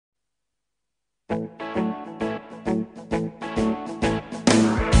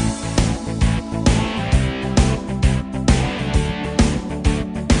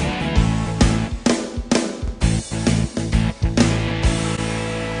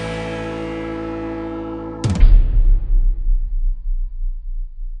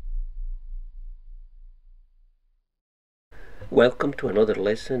Welcome to another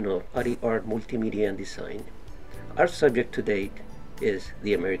lesson of ARI-ART Multimedia and Design. Our subject today is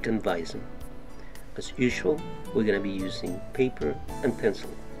the American Bison. As usual, we're going to be using paper and pencil.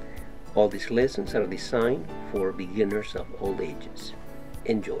 All these lessons are designed for beginners of all ages.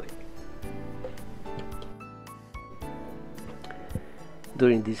 Enjoy.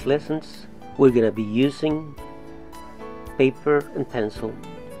 During these lessons, we're going to be using paper and pencil.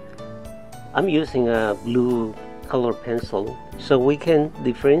 I'm using a blue color pencil so we can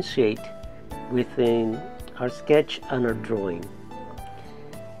differentiate within our sketch and our drawing.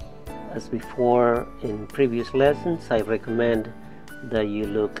 As before in previous lessons, I recommend that you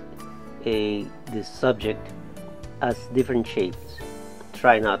look this subject as different shapes.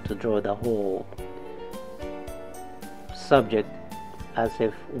 Try not to draw the whole subject as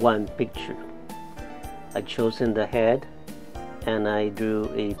if one picture. I've chosen the head and I drew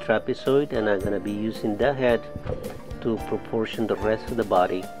a trapezoid, and I'm going to be using the head to proportion the rest of the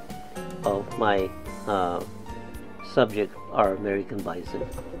body of my subject, our American Bison.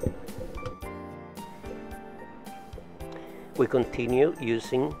 We continue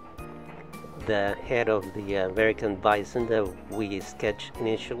using the head of the American Bison that we sketched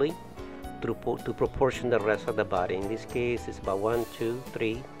initially to proportion the rest of the body. In this case, it's about 1, 2,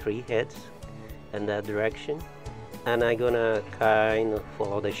 3 heads in that direction. And I'm gonna kind of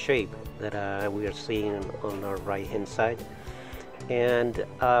follow the shape that we are seeing on our right hand side, and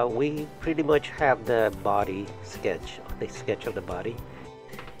we pretty much have the body sketch, the sketch of the body.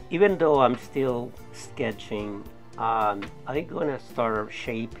 Even though I'm still sketching, I'm gonna start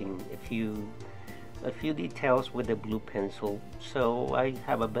shaping a few details with the blue pencil, so I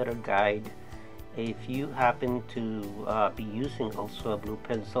have a better guide. If you happen to be using also a blue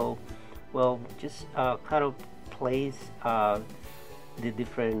pencil, well, just kind of place the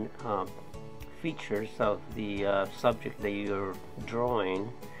different features of the subject that you're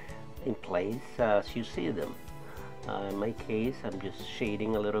drawing in place as you see them. In my case, I'm just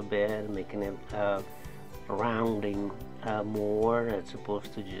shading a little bit, making it rounding more as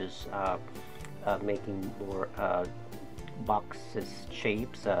opposed to just making more boxes,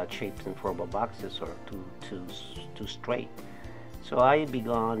 shapes in form of boxes or too straight. So I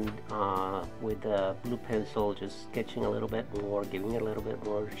began with the blue pencil, just sketching a little bit more, giving it a little bit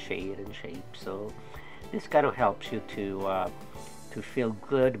more shade and shape. So this kind of helps you to feel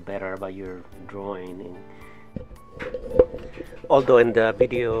better about your drawing. Although in the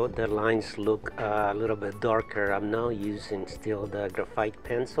video the lines look a little bit darker, I'm now using still the graphite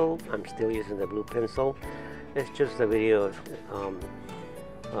pencil. I'm still using the blue pencil. It's just a video.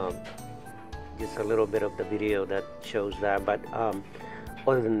 Just a little bit of the video that shows that, but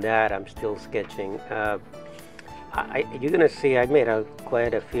other than that, I'm still sketching. You're gonna see I made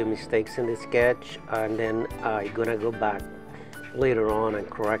quite a few mistakes in this sketch, and then I'm gonna go back later on and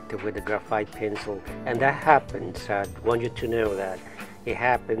correct it with the graphite pencil. And that happens. I want you to know that it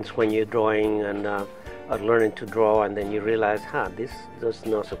happens when you're drawing and learning to draw, and then you realize, this is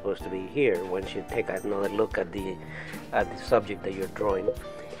not supposed to be here. Once you take another look at the subject that you're drawing.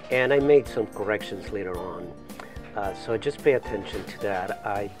 And I made some corrections later on, so just pay attention to that.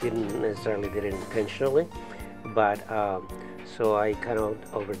 I didn't necessarily did it intentionally, but so I kind of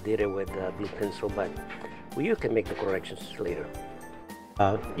overdid it with the blue pencil, but you can make the corrections later.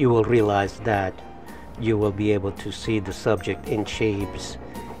 You will realize that you will be able to see the subject in shapes,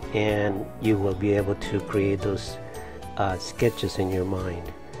 and you will be able to create those sketches in your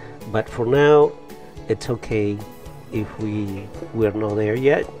mind. But for now, it's okay if we're not there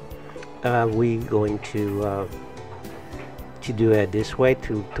yet. We're going to do it this way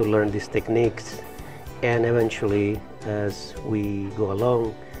to learn these techniques, and eventually as we go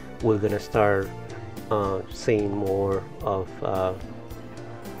along, we're gonna start seeing more of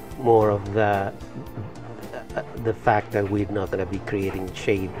the fact that we're not gonna be creating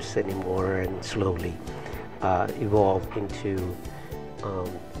shapes anymore, and slowly evolve into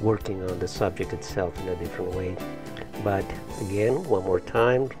working on the subject itself in a different way. But again, one more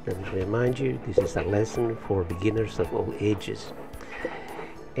time, let me remind you, this is a lesson for beginners of all ages.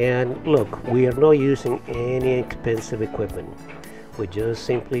 And look, we are not using any expensive equipment. We're just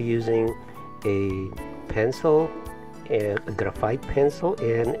simply using a pencil, a graphite pencil,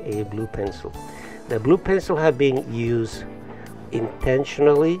 and a blue pencil. The blue pencil has been used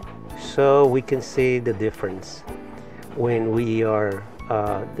intentionally so we can see the difference when we are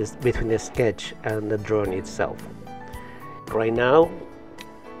between the sketch and the drawing itself. Right now,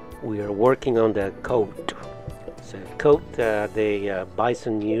 we are working on the coat. It's a coat the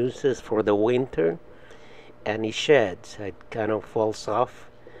bison uses for the winter, and it sheds. It kind of falls off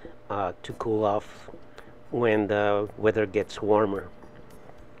to cool off when the weather gets warmer.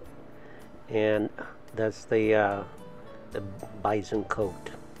 And that's the bison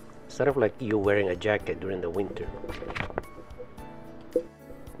coat. Sort of like you wearing a jacket during the winter.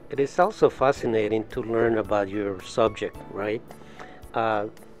 It is also fascinating to learn about your subject, right?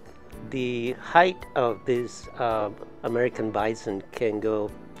 The height of this American bison can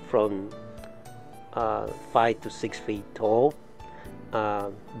go from 5 to 6 feet tall.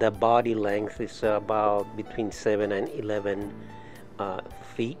 The body length is about between 7 and 11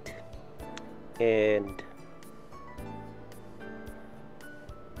 feet, and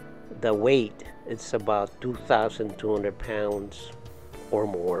the weight is about 2,200 pounds or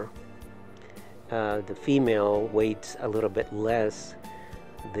more. The female weighs a little bit less.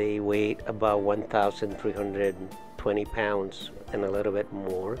 They weigh about 1,320 pounds and a little bit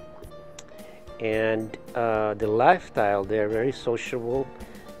more. And the lifestyle, they're very sociable.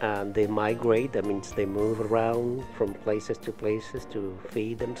 They migrate, that means they move around from places to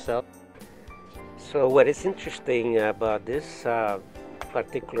feed themselves. So what is interesting about this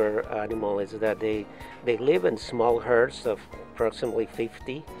particular animal is that they live in small herds of approximately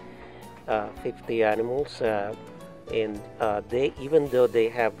 50 animals, and they, even though they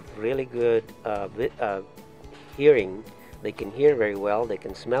have really good hearing, they can hear very well, they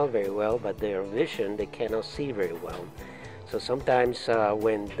can smell very well, but their vision, they cannot see very well. So sometimes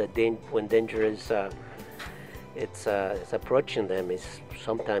when danger is it's approaching them,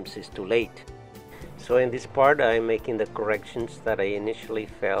 sometimes it's too late. So in this part, I'm making the corrections that I initially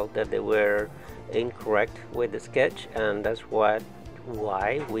felt that they were incorrect with the sketch, and that's why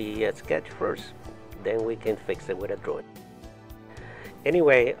we sketch first, then we can fix it with a drawing.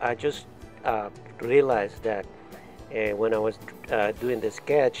 Anyway, I just realized that when I was doing the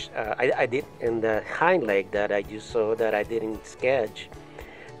sketch, I did in the hind leg that I just saw that I didn't sketch.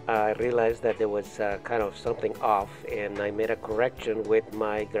 I realized that there was kind of something off, and I made a correction with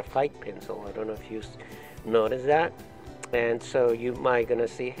my graphite pencil. I don't know if you noticed that. And so you might gonna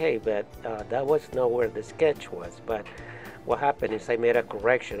see, hey, but that was not where the sketch was. But what happened is I made a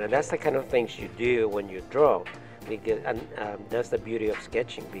correction, and that's the kind of things you do when you draw, because that's the beauty of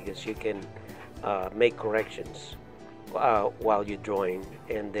sketching, because you can make corrections while you're drawing,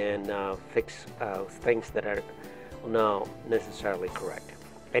 and then fix things that are not necessarily correct.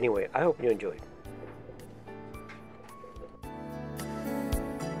 Anyway, I hope you enjoyed.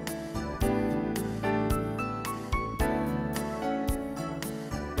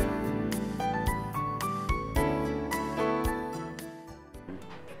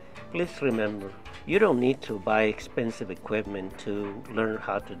 Please remember, you don't need to buy expensive equipment to learn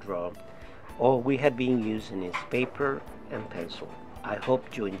how to draw. All we have been using is paper and pencil. I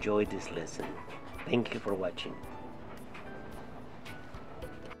hope you enjoyed this lesson. Thank you for watching.